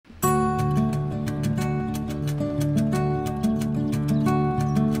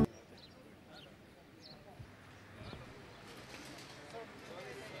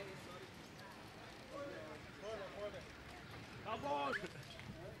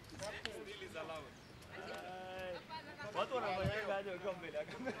watu wanafanya aje ukiwa mbele ya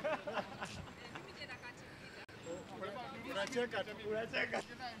kamera? Unacheka.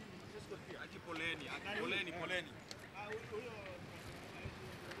 Aji poleni.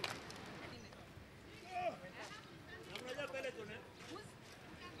 Unajua Peloton eh?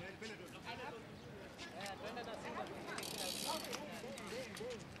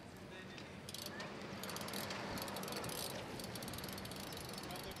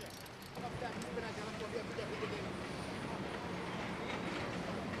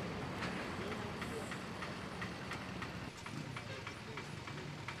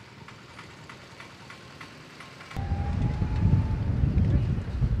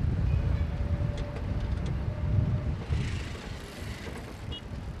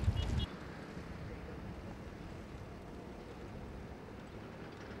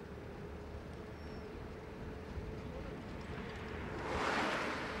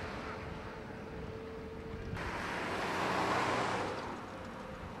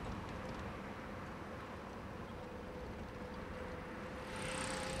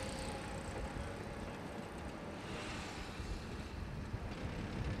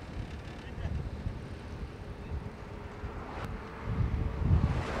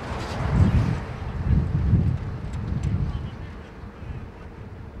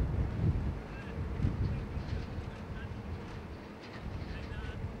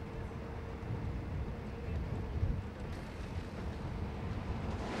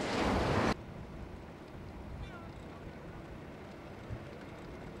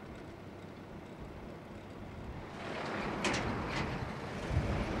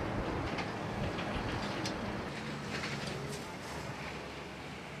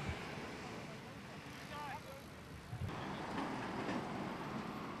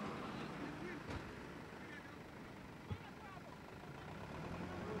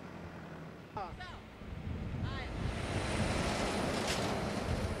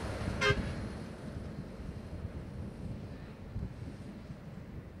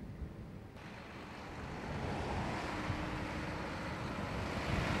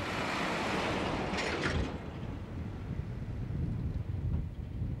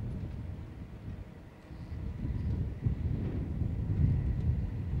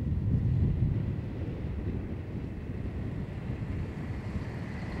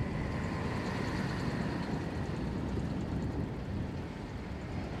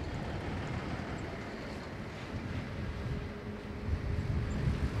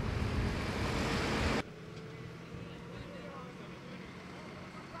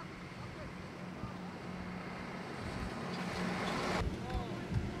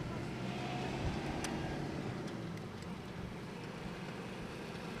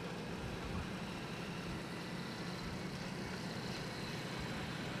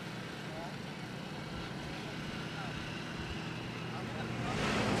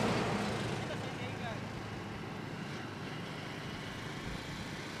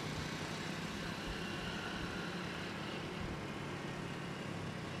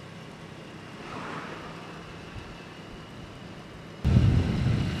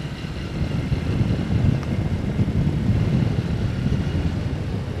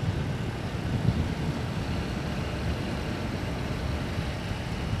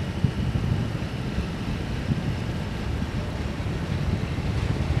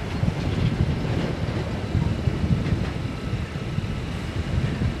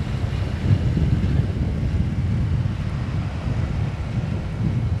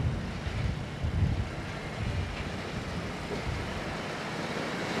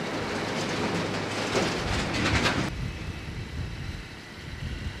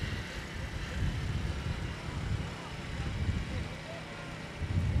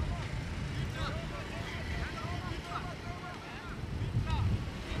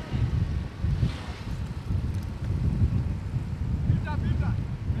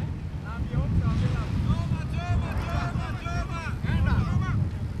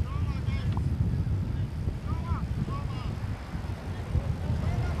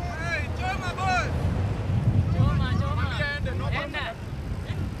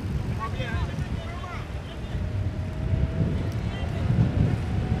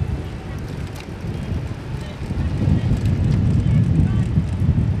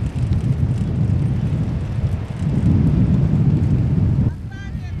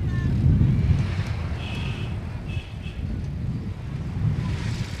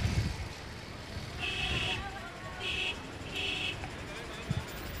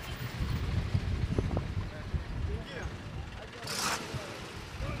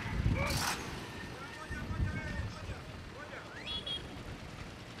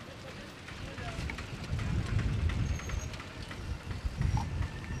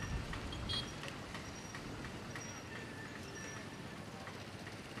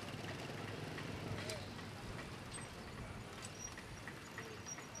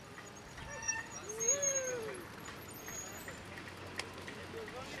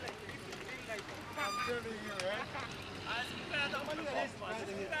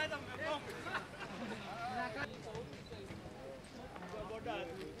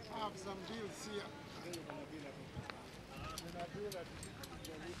 have some deals here.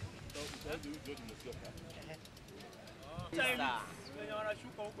 Wenye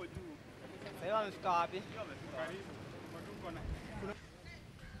wanashuka huko juu. Sasa wamefika wapi? Karibu. Matuko na.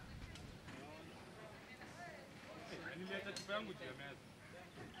 Nileta chupa yangu juu ya meza.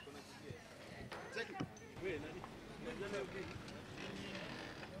 Wewe nani?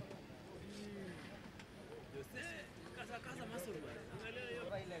 Kaza muscle bwana. Angalia hiyo.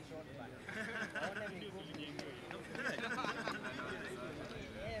 Ile short bana. Aone miguu.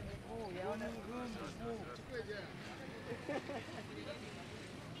 Miguu, yaone miguu. Chukue je.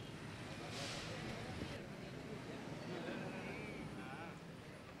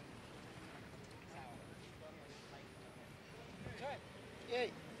 Hey.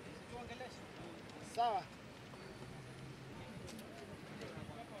 Sawa.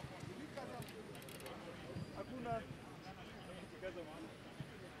 Hakuna kaza maana.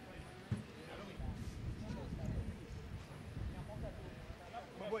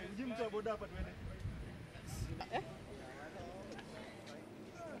 Boy, mjimta boda hapa twende.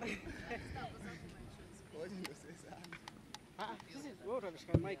 Sisi wewe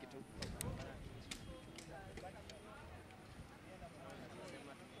utashika mic tu.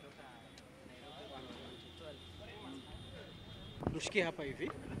 Tushikie hapa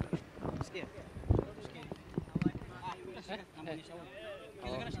hivi. Sikia. Tushikie. Namaanisha wewe.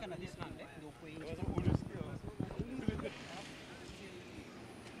 Kile shika na this hand ndio uko nje.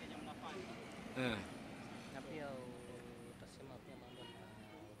 Na pia utasema pia mambo na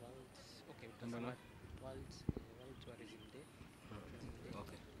world. Okay, utasema world tourism day.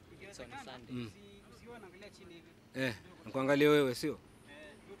 Okay. It's on Sunday. Usiwe unaangalia chini hivi. Nakuangalia wewe sio?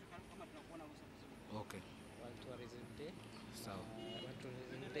 Ndio kama tunakuona uso vizuri. Okay. World tourism day. Sawa. World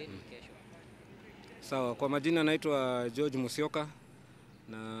tourism day ni kesho. Sawa, kwa majina naitwa George Musioka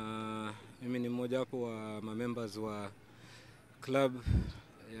na mimi ni mmoja wapo wa members wa club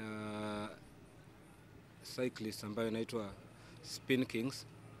ya cyclists ambayo inaitwa Spin Kings.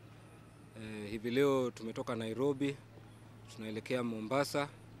 Hivi leo tumetoka Nairobi, tunaelekea Mombasa.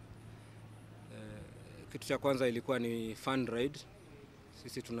 Kitu cha kwanza ilikuwa ni fun ride.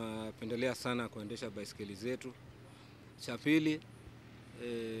 Sisi tunapendelea sana kuendesha baisikeli zetu. Cha pili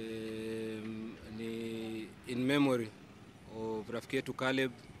ni in memory of rafiki yetu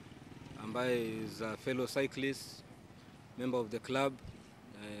Caleb ambaye is a fellow cyclist, member of the club,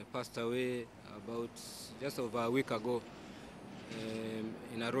 passed away about just over a week ago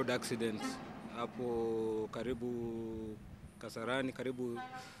in a road accident hapo karibu Kasarani, karibu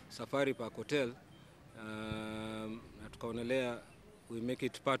Safari Park Hotel. Na tukaonelea we make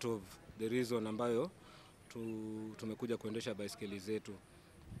it part of the reason ambayo tumekuja kuendesha baisikeli zetu.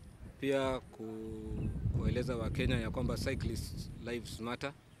 Pia kueleza Wakenya ya kwamba cyclist lives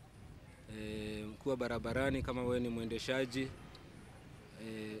matter. Mkiwa barabarani kama wewe ni mwendeshaji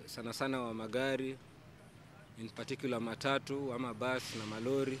sana sana wa magari, in particular matatu ama bus na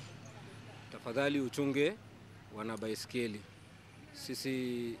malori, tafadhali uchunge wana baisikeli.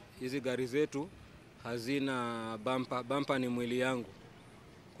 Sisi hizi gari zetu hazina bumper. Bumper ni mwili yangu.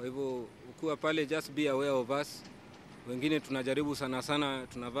 Kwa hivyo ukiwa pale, just be aware of us. Wengine tunajaribu sana sana,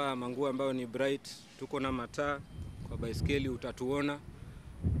 tunavaa manguo ambayo ni bright, tuko na mataa kwa baisikeli, utatuona.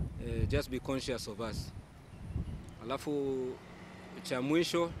 Just be conscious of us. Alafu cha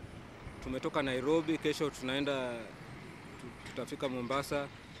mwisho, tumetoka Nairobi, kesho tutafika Mombasa.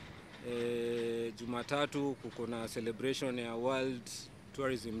 Jumatatu kuko na celebration ya World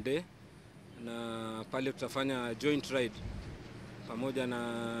Tourism Day, na pale tutafanya joint ride pamoja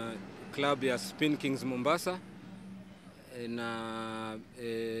na club ya Spin Kings Mombasa na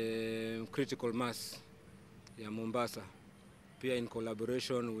Critical Mass ya Mombasa, pia in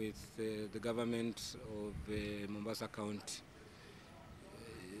collaboration with the government of Mombasa County.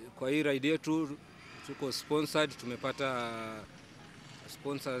 Kwa hii ride yetu tuko sponsored, tumepata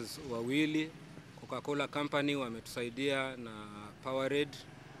sponsors wawili. Coca-Cola Company wametusaidia na Powerade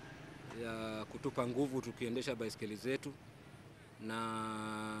ya kutupa nguvu tukiendesha baisikeli zetu,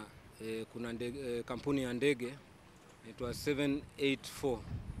 na kuna kampuni ya ndege inaitwa 784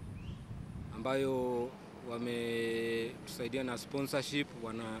 ambayo wametusaidia na sponsorship.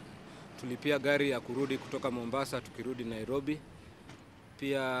 Wanatulipia gari ya kurudi kutoka Mombasa tukirudi Nairobi.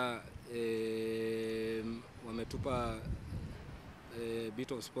 Pia wametupa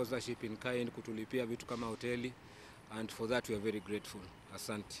bit of sponsorship in kind, kutulipia vitu kama hoteli, and for that we are very grateful.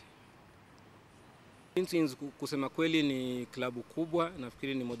 Asante. Kusema kweli ni klabu kubwa,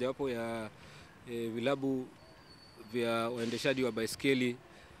 nafikiri ni mojawapo ya vilabu vya waendeshaji wa baisikeli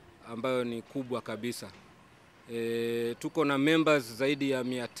ambayo ni kubwa kabisa. Tuko na members zaidi ya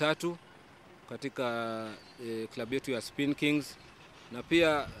 300 katika club yetu ya Spin Kings, na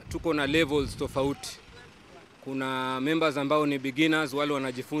pia tuko na levels tofauti. Kuna members ambao ni beginners, wale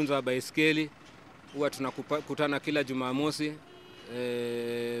wanajifunza baiskeli. Huwa tunakutana kila Jumamosi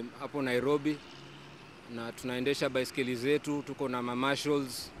hapo Nairobi na tunaendesha baiskeli zetu. Tuko na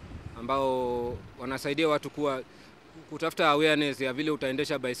marshals ambao wanasaidia watu kutafuta awareness ya vile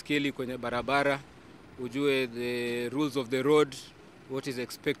utaendesha baiskeli kwenye barabara, ujue the rules of the road, what is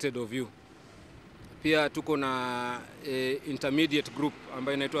expected of you. Pia tuko na intermediate group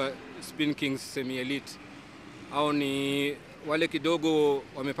ambayo inaitwa Spin Kings Semi Elite. Hao ni wale kidogo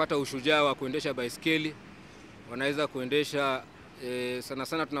wamepata ushujaa wa kuendesha baiskeli, wanaweza kuendesha sana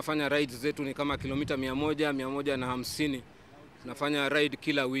sana. Tunafanya rides zetu ni kama kilomita 100, 150. Tunafanya ride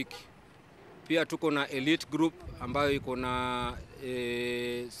kila wiki. Pia tuko na elite group ambayo iko na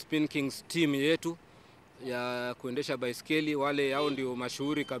Spin Kings team yetu ya kuendesha baiskeli. Wale hao ndio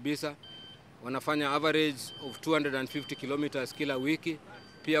mashuhuri kabisa, wanafanya average of 250 kilometers kila wiki.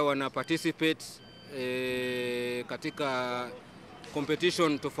 Pia wana participate katika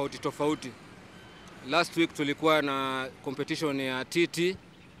competition tofauti. Last week tulikuwa na competition ya TT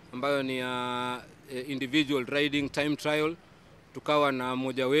ambayo ni ya individual riding time trial. Tukawa na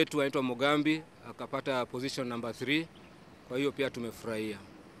mmoja wetu anaitwa Mogambi akapata position number 3. Kwa hiyo pia tumefurahia.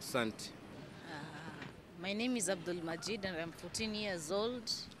 Asante. My name is Abdul Majid and I'm 14 years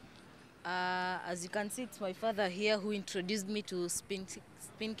old. As you can see, it's my father here who introduced me to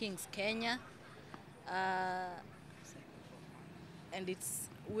Spin Kings Kenya. And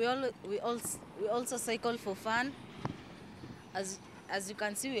we also cycle for fun. As you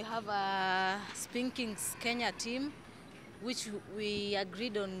can see, we have a Spin Kings Kenya team, which we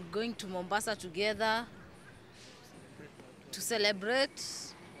agreed on going to Mombasa together to celebrate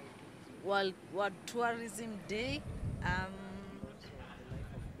World Tourism Day,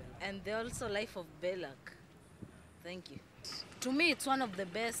 and also Life of Belak. Thank you. To me, it's one of the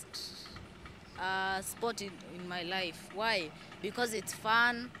best sport in my life. Why? Because it's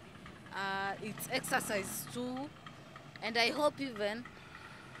fun, it's exercise too, and I hope even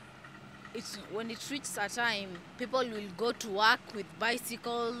when it reaches a time, people will go to work with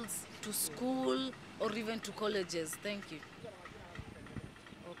bicycles, to school, or even to colleges. Thank you.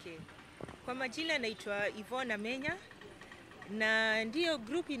 Okay. Kwa majina naitwa Ivona Menya, na ndio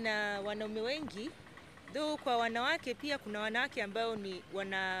group ina wanaume wengi, though kwa wanawake pia kuna wanawake ambao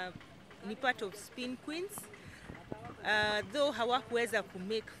ni part of Spin Queens, though hawakuweza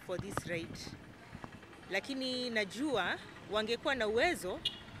kumake for this ride. Lakini najua wangekuwa na uwezo,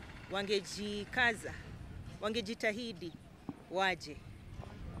 wangejikaza, wangejitahidi waje.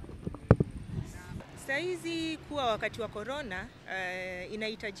 Saizi kuwa wakati wa corona,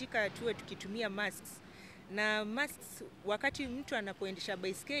 inahitajika tuwe tukitumia masks. Na masks wakati mtu anapoendesha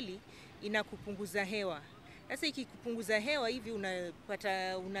baiskeli inakupunguza hewa. Sasa ikikupunguza hewa hivi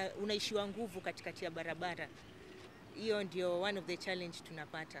unaishiwa nguvu katikati ya barabara. Hiyo ndio one of the challenge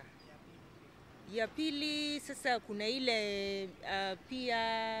tunapata. Ya pili, sasa kuna ile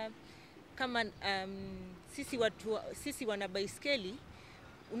pia kama sisi wana baiskeli,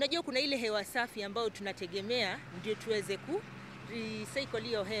 unajua kuna ile hewa safi ambayo tunategemea ndio tuweze ku recycle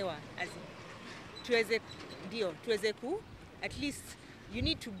hiyo hewa, tuweze ku at least you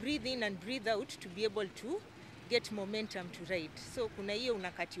need to breathe in and breathe out to be able to get momentum to ride. So kuna hiyo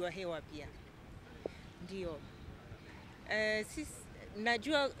unakatiwa hewa pia. Ndio. Sisi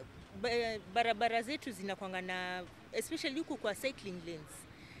najua barabara zetu zinakuanga na, especially huku kwa cycling lanes,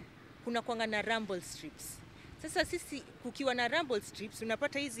 kuna kuanga na rumble strips. Sasa sisi kukiwa na rumble strips,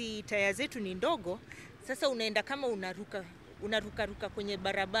 unapata hizi taya zetu ni ndogo. Sasa unaenda kama unaruka kwenye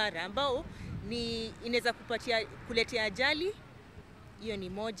barabara ambao inaweza kuletea ajali. Hiyo ni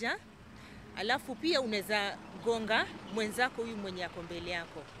moja. Alafu pia unaweza gonga mwenzako huyu mwenye ako mbele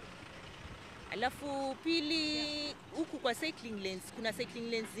yako. Alafu pili, huku kwa cycling lanes, kuna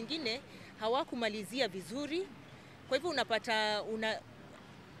cycling lanes zingine hawakumalizia vizuri. Kwa hivyo unapata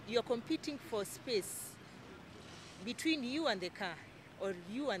you're competing for space between you and the car or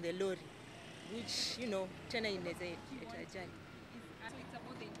you and the lorry, which tena inaweza kuleta ajali. It's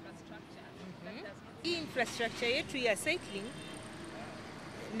about the infrastructure. Hii infrastructure yetu ya cycling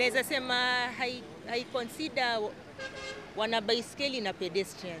naweza sema consider wana baiskeli na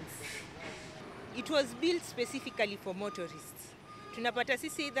pedestrians. It was built specifically for motorists. Tunapata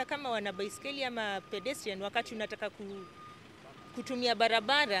sisi either kama wana baiskeli ama pedestrian, wakati unataka kutumia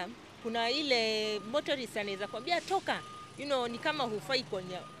barabara, kuna ile motorist anaweza kuambia toka, ni kama hufai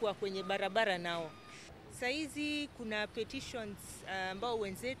kwa kwenye barabara nao. Saizi kuna petitions ambao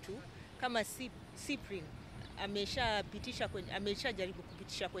wenzetu kama Cyprian ameshajaribu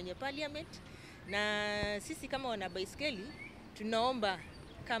kupitisha kwenye parliament, na sisi kama wana baiskeli tunaomba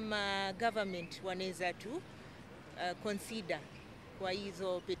kama government wanaweza tu consider kwa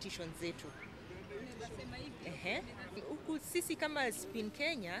hizo petitions zetu. Huku sisi kama Spin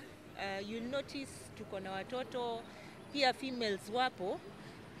Kenya, you'll notice tuko na watoto pia, females wapo.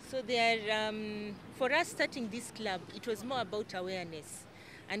 So they are, for us starting this club, it was more about awareness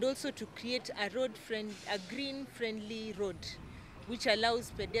and also to create a green friendly road which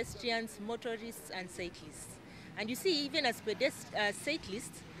allows pedestrians, motorists and cyclists. And you see, even as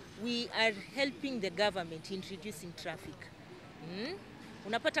cyclists, we are helping the government in reducing traffic.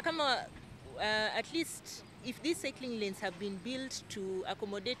 Unapata kama at least if these cycling lanes have been built to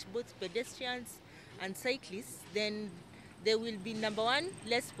accommodate both pedestrians and cyclists, then there will be, number 1,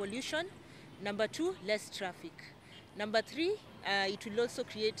 less pollution, number 2, less traffic. Number 3, it will also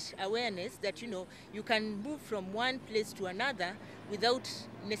create awareness that you can move from one place to another without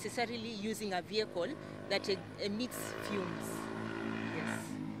necessarily using a vehicle that emits fumes. Yes.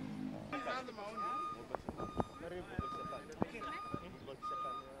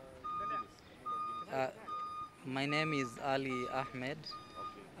 My name is Ali Ahmed.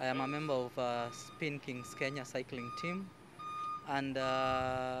 I am a member of Spin Kings Kenya cycling team, and there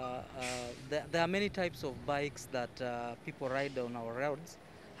are many types of bikes that people ride on our roads.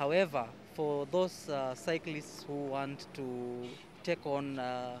 However, for those cyclists who want to take on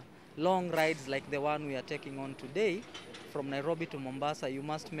long rides like the one we are taking on today from Nairobi to Mombasa, you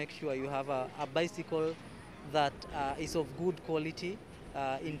must make sure you have a bicycle that is of good quality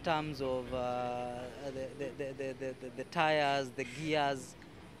in terms of the tires, the gears,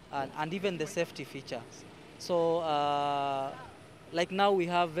 and even the safety features. So like now we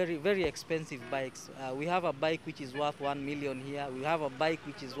have very expensive bikes. We have a bike which is worth 1 million here. We have a bike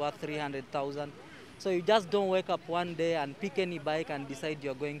which is worth 300,000. So you just don't wake up one day and pick any bike and decide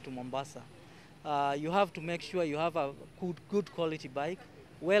you're going to Mombasa. You have to make sure you have a good quality bike,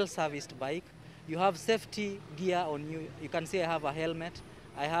 well-serviced bike. You have safety gear on you. You can see I have a helmet.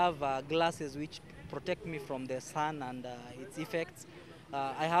 I have glasses which protect me from the sun and its effects.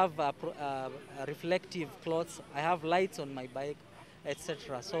 I have reflective clothes. I have lights on my bike,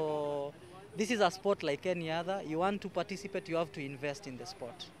 etc. So this is a sport like any other. You want to participate, you have to invest in the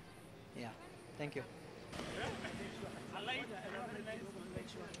sport. Yeah, thank you.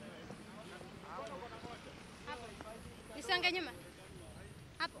 Isonge nyuma.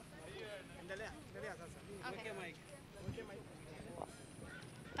 Hapo.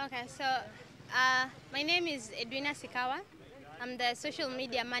 Okay, so my name is Edwina Sikawa. I'm the social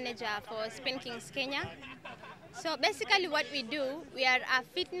media manager for Spin Kings Kenya. So basically what we do, we are a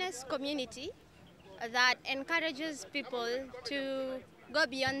fitness community that encourages people to go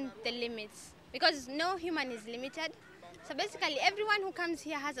beyond the limits, because no human is limited. So basically everyone who comes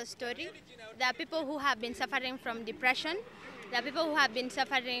here has a story. There are people who have been suffering from depression. There are people who have been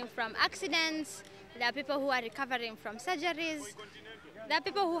suffering from accidents. There are people who are recovering from surgeries. There are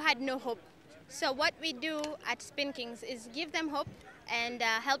people who had no hope. So what we do at Spin Kings is give them hope and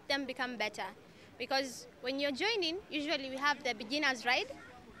help them become better. Because when you're joining, usually we have the beginner's ride,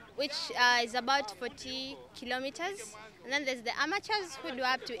 which is about 40 kilometers. And then there's the amateurs who do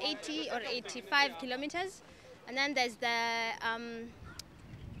up to 80 or 85 kilometers. And then there's the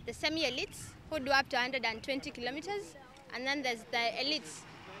semi-elites who do up to 120 kilometers. And then there's the elites.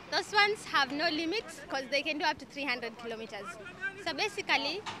 Those ones have no limits because they can do up to 300 kilometers. So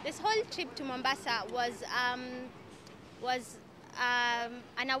basically, this whole trip to Mombasa was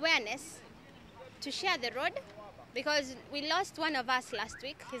an awareness to share the road, because we lost one of us last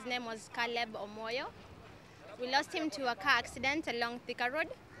week. His name was Caleb Omoyo. We lost him to a car accident along Thika Road.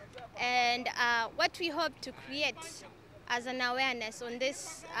 And what we hope to create as an awareness on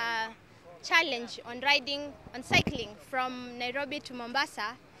this challenge on cycling from Nairobi to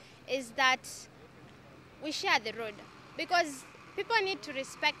Mombasa is that we share the road, because people need to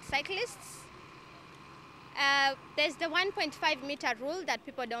respect cyclists. There's the 1.5 meter rule that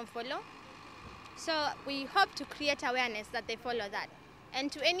people don't follow. So we hope to create awareness that they follow that.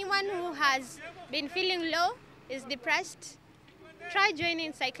 And to anyone who has been feeling low, is depressed, try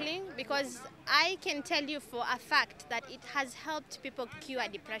joining cycling, because I can tell you for a fact that it has helped people cure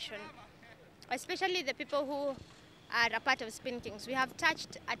depression, especially the people who are a part of Spin Kings. We have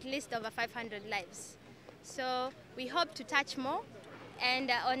touched at least over 500 lives. So we hope to touch more.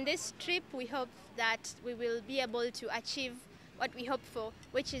 And on this trip, we hope that we will be able to achieve what we hope for,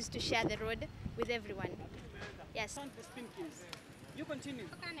 which is to share the road with everyone. Yes. You continue.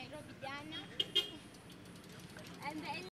 Nairobi jana. And